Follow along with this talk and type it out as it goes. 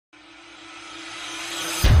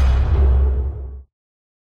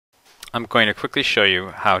I'm going to quickly show you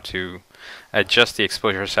how to adjust the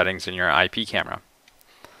exposure settings in your IP camera.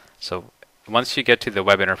 So once you get to the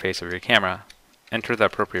web interface of your camera, enter the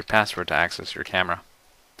appropriate password to access your camera.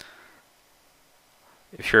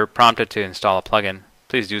 If you're prompted to install a plugin,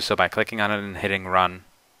 please do so by clicking on it and hitting run.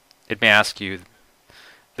 It may ask you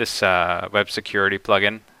this web security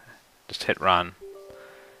plugin. Just hit run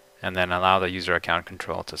and then allow the user account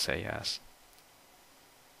control to say yes.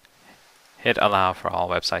 Hit allow for all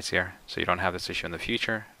websites here so you don't have this issue in the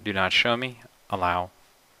future. Do not show me, allow.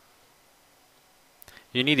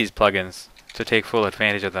 You need these plugins to take full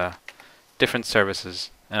advantage of the different services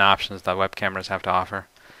and options that web cameras have to offer.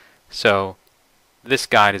 So this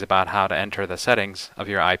guide is about how to enter the settings of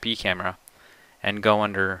your IP camera and go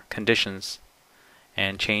under conditions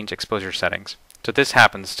and change exposure settings. So this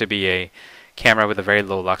happens to be a camera with a very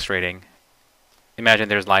low lux rating. Imagine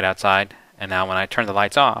there's light outside, and now when I turn the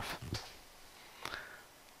lights off,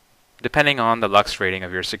 depending on the lux rating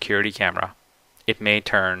of your security camera, it may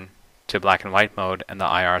turn to black and white mode and the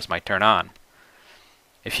IRs might turn on.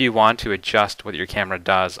 If you want to adjust what your camera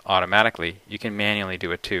does automatically, you can manually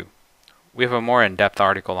do it too. We have a more in-depth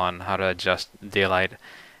article on how to adjust daylight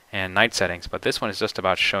and night settings, but this one is just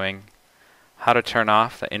about showing how to turn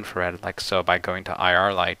off the infrared like so by going to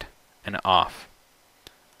IR light and off.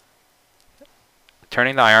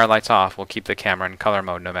 Turning the IR lights off will keep the camera in color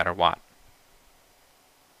mode no matter what.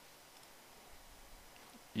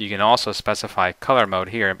 You can also specify color mode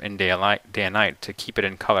here in day and night to keep it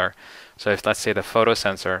in color. So if, let's say, the photo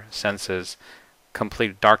sensor senses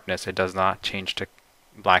complete darkness, it does not change to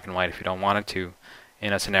black and white if you don't want it to,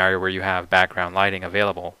 in a scenario where you have background lighting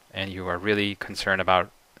available and you are really concerned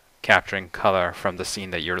about capturing color from the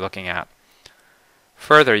scene that you're looking at.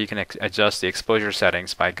 Further, you can adjust the exposure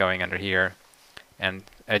settings by going under here and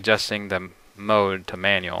adjusting the mode to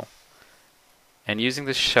manual. And using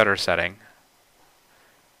the shutter setting,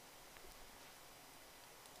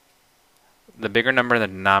 the bigger number in the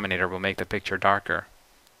denominator will make the picture darker.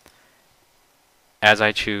 As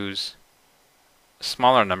I choose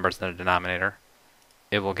smaller numbers in the denominator,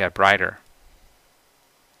 it will get brighter.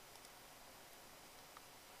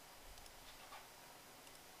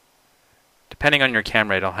 Depending on your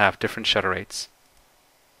camera, it'll have different shutter rates.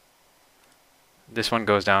 This one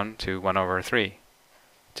goes down to 1/3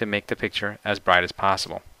 to make the picture as bright as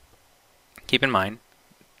possible. Keep in mind,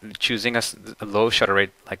 choosing a low shutter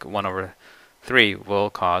rate like 1/3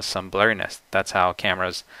 will cause some blurriness. That's how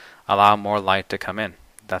cameras allow more light to come in.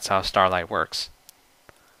 That's how Starlight works.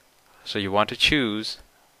 So you want to choose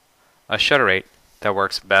a shutter rate that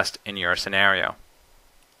works best in your scenario.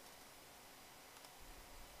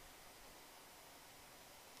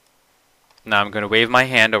 Now I'm going to wave my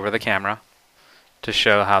hand over the camera to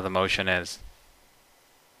show how the motion is.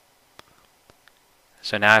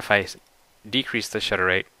 So now if I decrease the shutter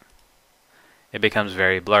rate, it becomes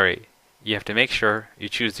very blurry. You have to make sure you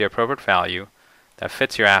choose the appropriate value that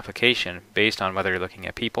fits your application based on whether you're looking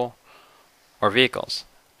at people or vehicles.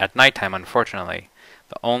 At nighttime, unfortunately,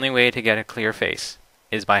 the only way to get a clear face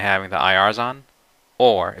is by having the IRs on,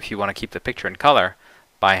 or if you want to keep the picture in color,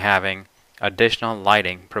 by having additional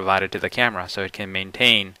lighting provided to the camera so it can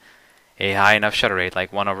maintain a high enough shutter rate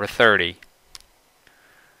like 1/30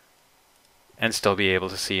 and still be able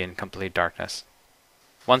to see in complete darkness.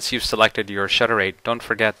 Once you've selected your shutter rate, don't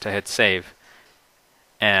forget to hit save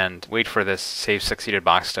and wait for this Save Succeeded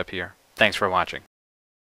box to appear. Thanks for watching.